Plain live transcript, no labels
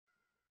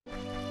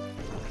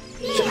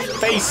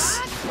face!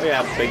 Look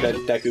at how big that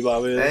Deku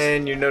Bob is.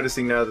 And you're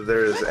noticing now that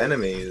there's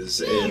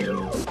enemies in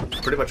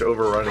pretty much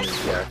overrunning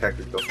the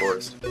Cactus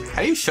Forest.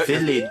 How do you shut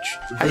Village.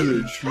 How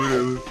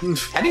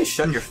do you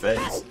shut your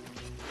face?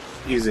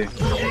 Easy.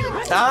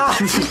 Ah!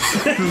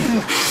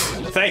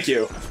 Thank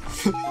you.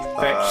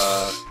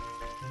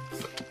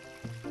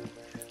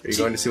 Are you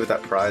going to see what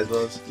that prize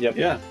was? Yep.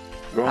 Yeah.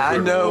 Going I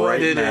for know right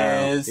what it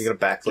now. is. You're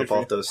gonna backflip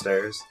off those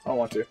stairs. I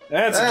want to.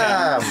 That's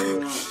a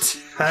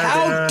move.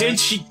 How did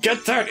she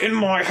get that in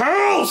my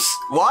house?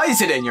 Why is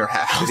it in your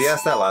house? Did he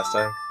ask that last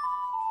time?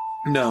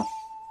 No.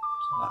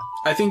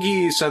 I think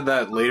he said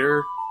that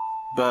later,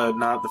 but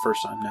not the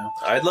first time, no.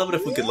 I'd love it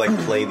if we could, like,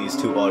 play these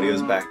two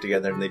audios back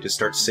together and they just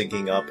start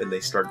syncing up and they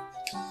start...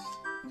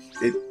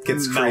 It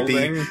gets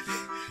creepy.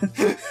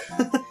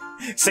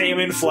 Same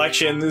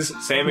inflections,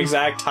 same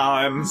exact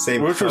time.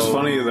 Same Which was tone.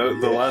 funny,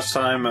 the last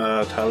time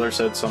Tyler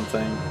said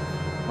something,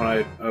 when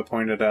I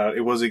pointed out,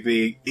 it was like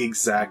the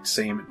exact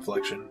same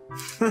inflection.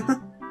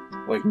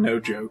 Like, no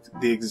joke,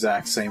 the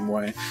exact same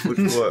way. Which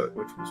was what?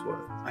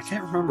 I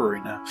can't remember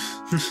right now.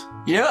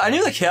 You know, I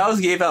knew the cows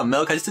gave out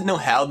milk, I just didn't know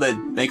how to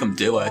make them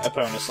do it. A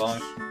bonus song.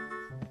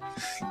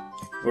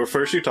 Well,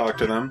 first you talk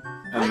to them,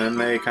 and then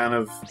they kind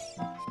of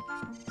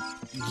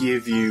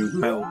give you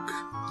milk.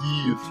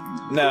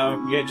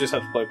 No, you just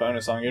have to play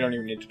bonus song. You don't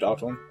even need to talk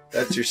to them.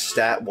 That's your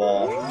stat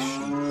wall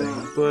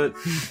thing. But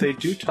they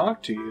do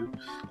talk to you.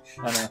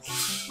 I know.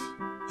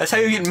 That's how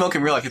you get milk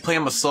in real life. You play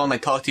them a song, they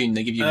talk to you, and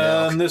they give you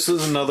milk. And this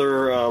is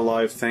another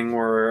live thing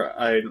where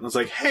I was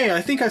like, hey, I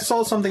think I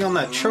saw something on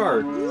that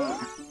chart.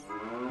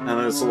 And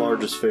then it's the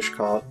largest fish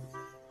caught.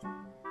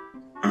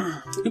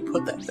 Who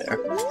put that there?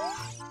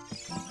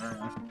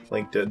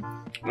 Link did.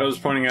 I was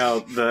pointing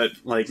out that,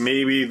 like,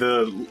 maybe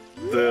the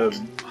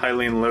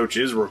Hylian Loach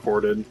is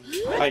recorded.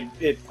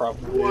 It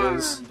probably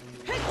is.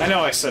 I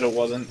know I said it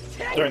wasn't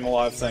during the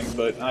live thing,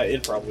 but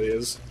it probably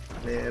is.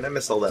 Man, I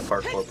miss all that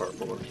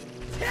parkour.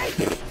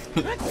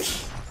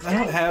 I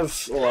don't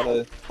have a lot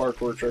of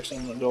parkour tricks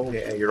in the adult.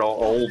 Yeah, you're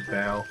all old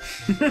now.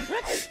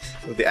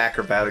 With the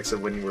acrobatics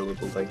of when you were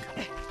little Link.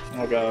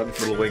 Oh god.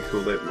 Little Link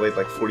who weighed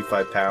like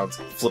 45 pounds,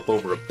 flip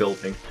over a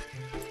building.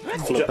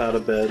 Flip out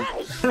of bed.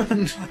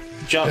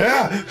 Jump.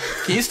 Yeah!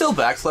 Can you still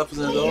backslap as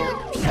an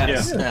adult?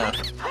 Yes. Yeah.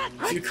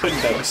 If you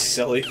couldn't, that was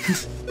silly.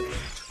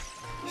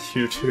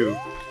 You too.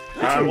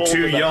 I'm old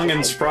too for that. young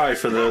and spry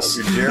for this.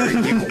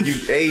 You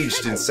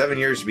aged in 7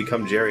 years, you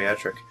become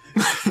geriatric.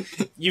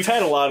 You've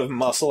had a lot of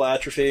muscle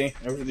atrophy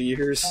over the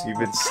years. You've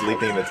been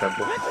sleeping in the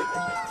temple.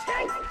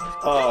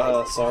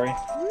 Sorry.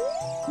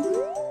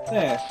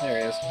 Yeah,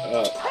 there he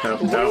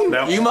is.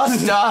 No. You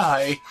must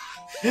die!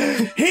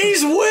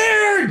 He's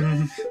weird!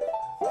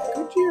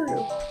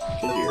 Kojiro.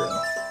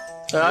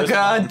 Oh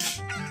god!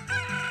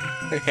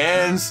 Their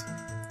hands,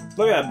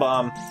 Look at that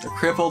bomb. they're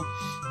crippled.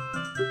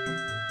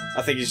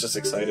 I think he's just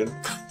excited.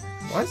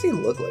 Why does he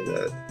look like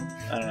that?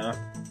 I don't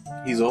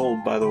know. He's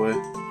old, by the way.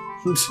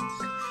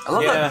 I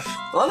love Yeah. that.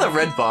 I love that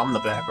red bomb in the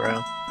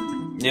background.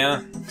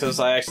 Yeah, because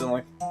I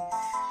accidentally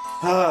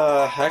pulled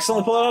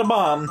out a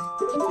bomb.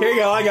 Here you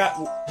go, I got...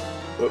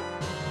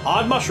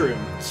 Odd mushroom.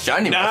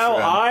 Shiny Now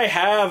mushroom. I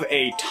have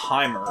a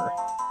timer.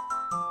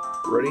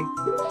 Ready?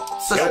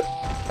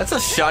 That's the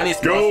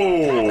shiniest.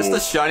 Go! That's the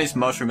shiniest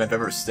mushroom I've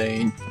ever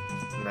seen.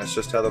 And that's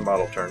just how the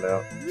model turned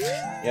out.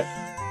 Yep.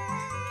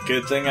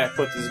 Good thing I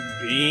put this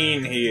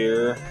bean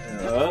here.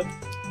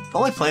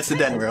 Only plants did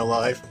that in real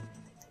life.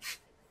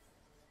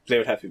 They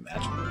would have to be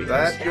magic.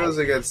 That goes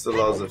against the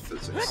laws of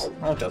physics.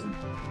 No, it doesn't.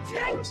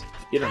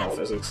 You don't know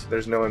physics.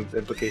 There's no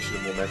implication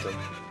of momentum.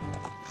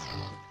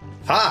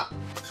 Ha!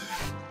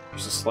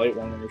 There's a slight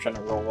one when you're trying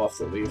to roll off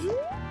the leaf.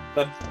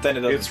 But then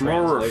it doesn't It's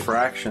more translate.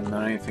 refraction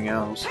than anything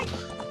else.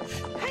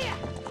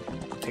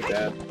 Take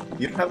that.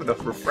 You don't have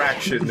enough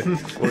refraction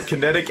or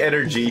kinetic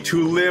energy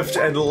to lift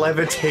and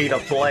levitate a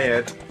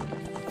plant.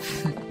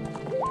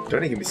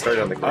 Don't even get me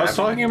started on the I was gravity.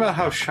 talking about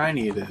how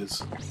shiny it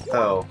is.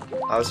 Oh,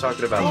 I was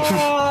talking about.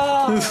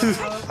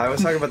 I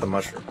was talking about the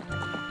mushroom,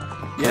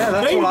 Yeah,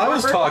 that's what I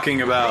was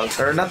talking about.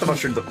 or not the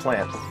mushroom, the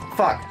plant.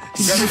 Fuck,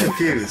 you got me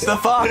confused. The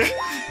fuck?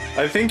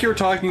 I think you're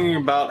talking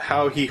about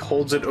how he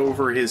holds it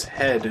over his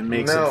head and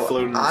makes it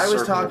float in a I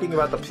was circle. talking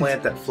about the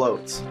plant that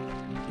floats.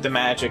 The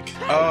magic.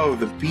 Oh,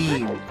 the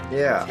beam.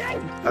 Yeah,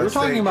 We're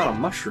talking about a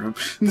mushroom.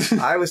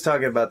 I was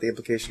talking about the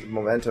implication of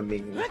momentum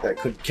being that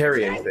could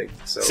carry anything.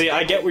 So See,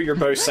 I get what you're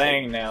both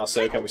saying now,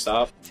 so can we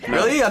stop?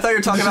 Really? I thought you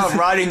were talking about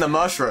riding the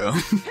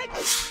mushroom.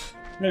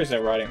 There's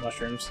no riding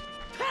mushrooms.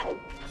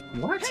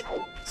 what?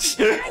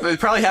 It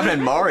probably happened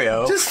in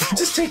Mario.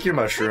 Just take your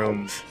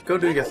mushrooms. Go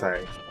do your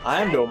thing.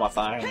 I am doing my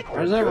thing.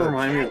 Why does that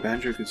remind me of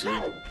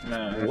Banjo-Kazooie?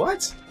 No.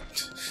 What?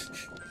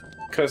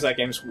 Because that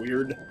game's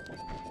weird.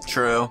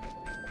 True.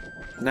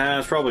 Nah,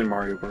 it's probably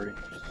Mario Party.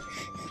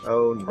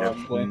 Oh,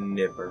 Probably.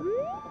 never.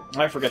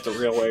 I forget the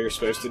real way you're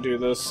supposed to do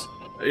this.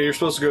 You're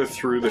supposed to go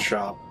through the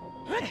shop.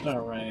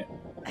 Alright.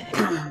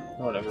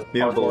 Whatever.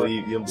 You don't Parkour.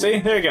 believe. You don't See?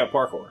 believe. There you go,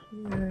 parkour.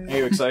 Are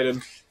you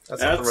excited?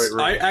 That's not the right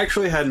route. I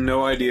actually had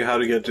no idea how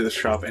to get to the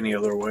shop any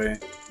other way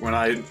when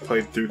I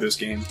played through this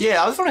game.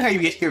 Yeah, I was wondering how you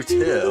get here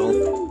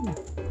too.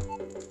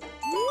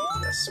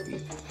 That's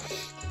speed.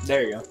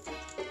 There you go.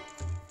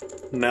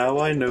 Now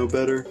I know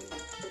better.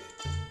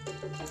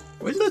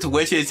 Where's those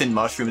witches and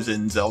mushrooms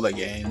in Zelda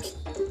games?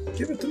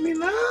 Give it to me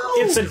now!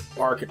 It's an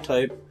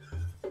archetype.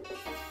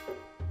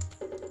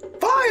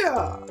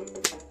 Fire!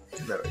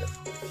 There we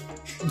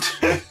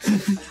go.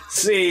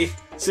 See,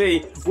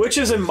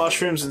 witches and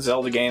mushrooms in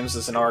Zelda games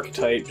is an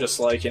archetype, just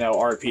like,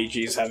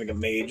 RPGs having a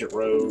mage, a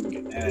rogue,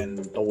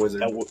 and A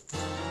wizard.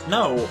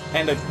 no,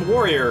 and a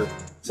warrior.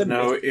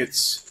 No,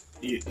 it's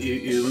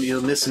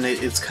you're missing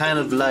it. It's kind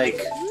of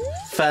like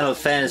Final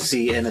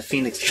Fantasy and a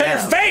Phoenix Shut your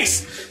Down.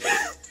 face!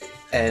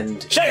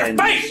 And Shut your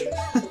face!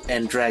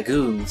 and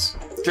dragoons.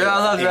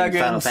 Dragon in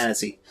dragons. Final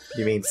Fantasy.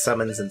 You mean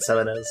summons and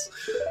summoners?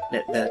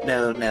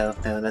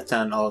 No, that's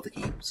not in all the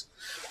games.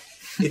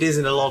 It is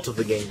in a lot of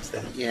the games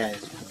then. Yeah.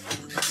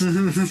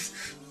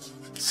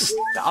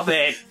 Stop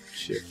it!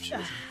 Shit.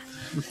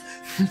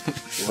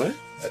 What?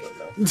 I don't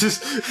know.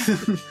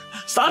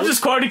 Stop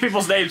just quoting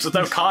people's names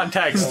without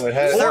context. No, it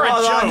has- or a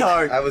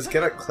joke. I was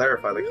gonna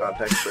clarify the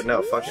context, but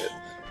no, fuck it.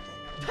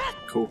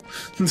 Cool.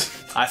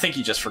 I think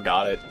he just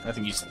forgot it. I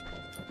think he's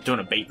doing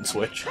a bait and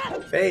switch.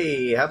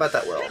 Hey, how about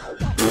that, Will?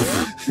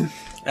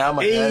 Ow,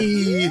 my head.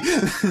 Hey!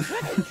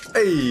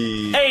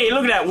 Hey! Hey,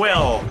 look at that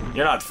Will!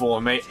 You're not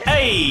fooling me.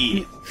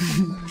 Hey!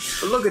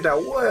 Look at that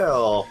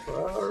Will!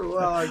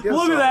 Well, I guess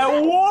Look at that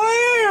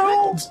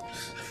Will!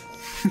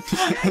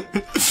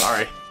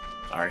 Sorry.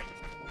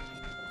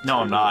 No,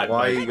 I'm not.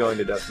 Why are you going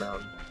to Death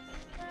Mountain?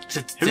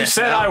 Who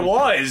said I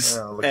was?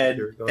 Oh, look at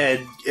you're going.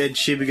 Ed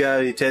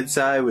Shibagami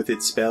Tensai with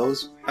its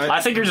spells.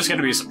 I think you're just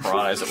gonna be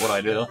surprised at what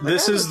I do.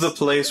 This is the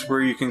place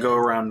where you can go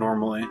around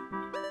normally.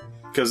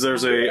 Because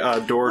there's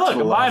a door Look, to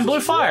the a lion left. blue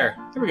fire.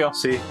 Here we go.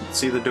 See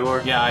the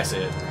door? Yeah, I see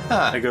it.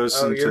 It goes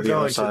Oh, into you're the other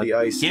going to side. the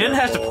ice. You didn't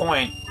have to temple.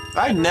 point.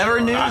 I never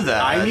knew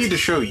that. I need to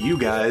show you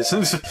guys.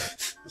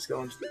 It's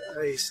going to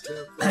the ice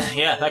temple.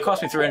 Yeah, that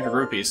cost me 300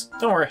 rupees.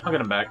 Don't worry, I'll get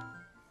them back.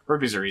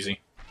 Rupees are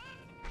easy.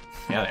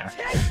 Yeah, they are.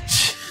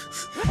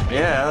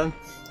 Yeah.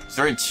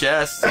 Three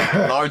chests,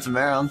 large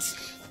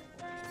amounts.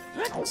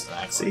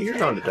 Exactly. See, you're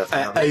going to Death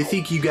Mountain. I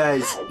think you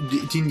guys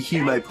didn't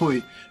hear my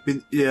point.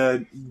 When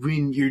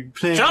you're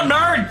playing... Shut up,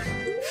 nerd!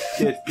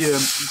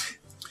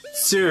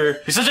 Sir...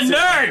 You're such a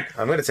nerd!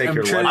 I'm gonna take I'm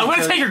your trying one. I'm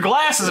gonna take your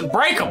glasses and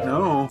break them!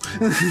 No.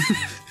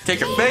 Take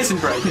your face and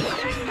break it.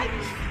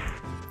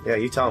 Yeah,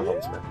 you tell him,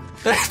 Holmesman.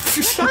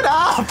 Shut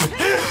up!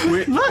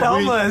 Not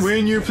homeless.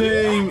 When you're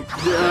playing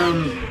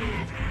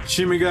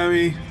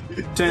Shimigami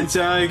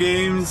Tensai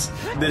games,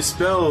 the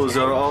spells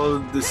are all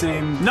the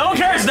same. No one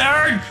cares,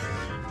 nerd!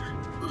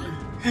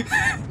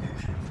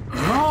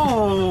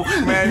 No!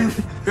 Man,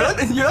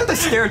 you're like the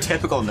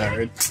stereotypical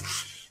nerd.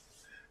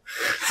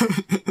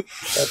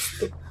 That's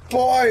the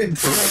point!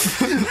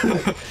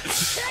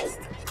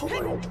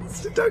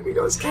 It's the Donkey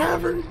Ghost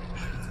Cavern.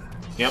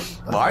 Yep.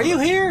 Why are you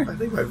here? I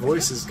think my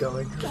voice is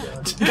going.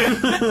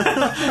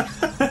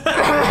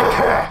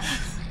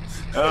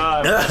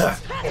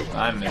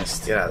 I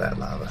missed. Get out of that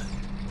lava.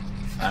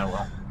 I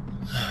will.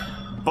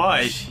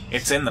 But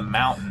it's in the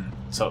mountain,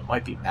 so it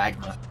might be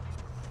magma.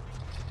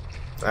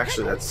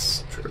 Actually,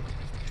 that's true.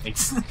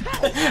 It's Did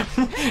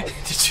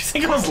you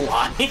think I was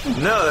lying?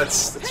 No,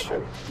 that's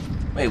true.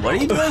 Wait, what are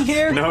you doing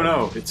here?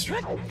 No, it's true.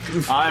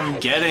 I'm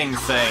getting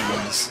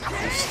things.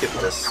 You skip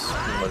this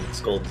when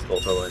it's gold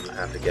Skulltula and you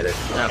have to get it.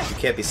 Yeah. You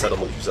can't be settled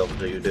with yourself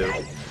until you do.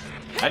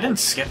 I didn't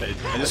skip it.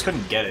 I just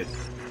couldn't get it.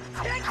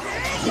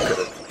 You could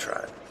have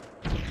tried.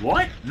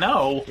 What?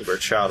 No. You were a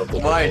child of the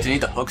Why? world. Do you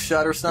need the hook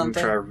shot or I'm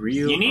something? try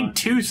real You need hard.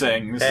 two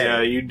things. Hey.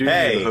 Yeah, you do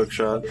Hey. need the hook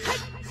shot.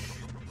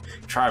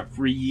 Try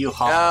real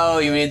hard. Oh,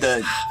 you need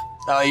the.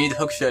 Oh, you need the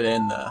hook shot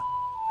in the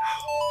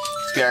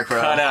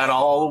scarecrow. Cut out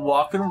all the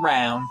walking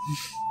around.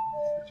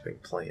 Doing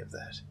plenty of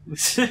that.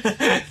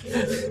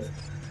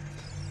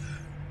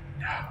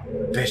 I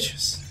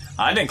Bitches.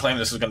 didn't claim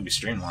this was going to be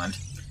streamlined.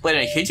 Wait a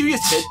minute, can't you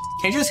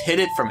just hit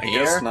it from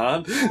here? Guess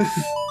not.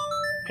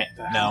 Okay,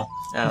 no.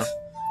 Oh.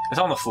 It's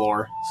on the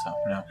floor, so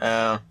no.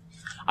 Oh.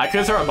 I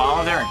could throw a bomb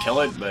up there and kill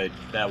it, but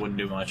that wouldn't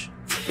do much.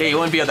 Yeah, you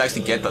wouldn't be able to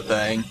actually get the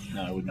thing.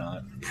 No, I would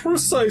not.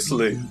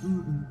 Precisely.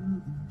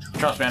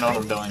 Trust me, I know what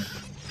I'm doing.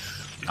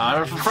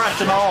 I'm a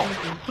professional!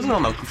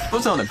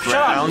 What's on the Shut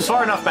up! I'm ground?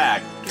 far enough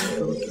back!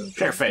 Shut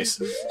your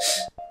face.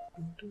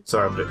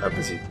 Sorry, I'm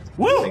busy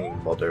Woo! singing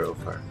Baldero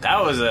Fire.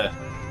 That was a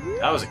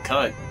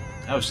cut.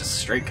 That was just a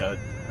straight cut.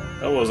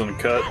 That wasn't a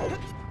cut.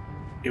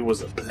 It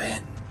was a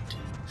blend.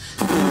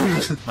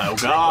 Oh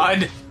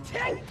god!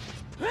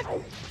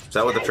 Is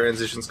that what the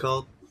transition's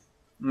called?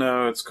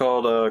 No, it's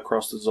called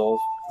Cross Dissolve.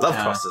 Love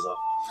Yeah. crosses off.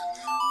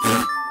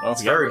 Well,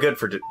 It's very good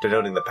for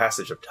denoting the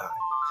passage of time.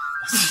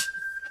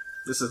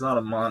 This is not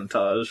a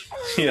montage.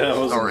 Yeah, it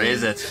was. Or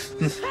is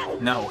it?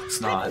 No,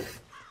 it's not.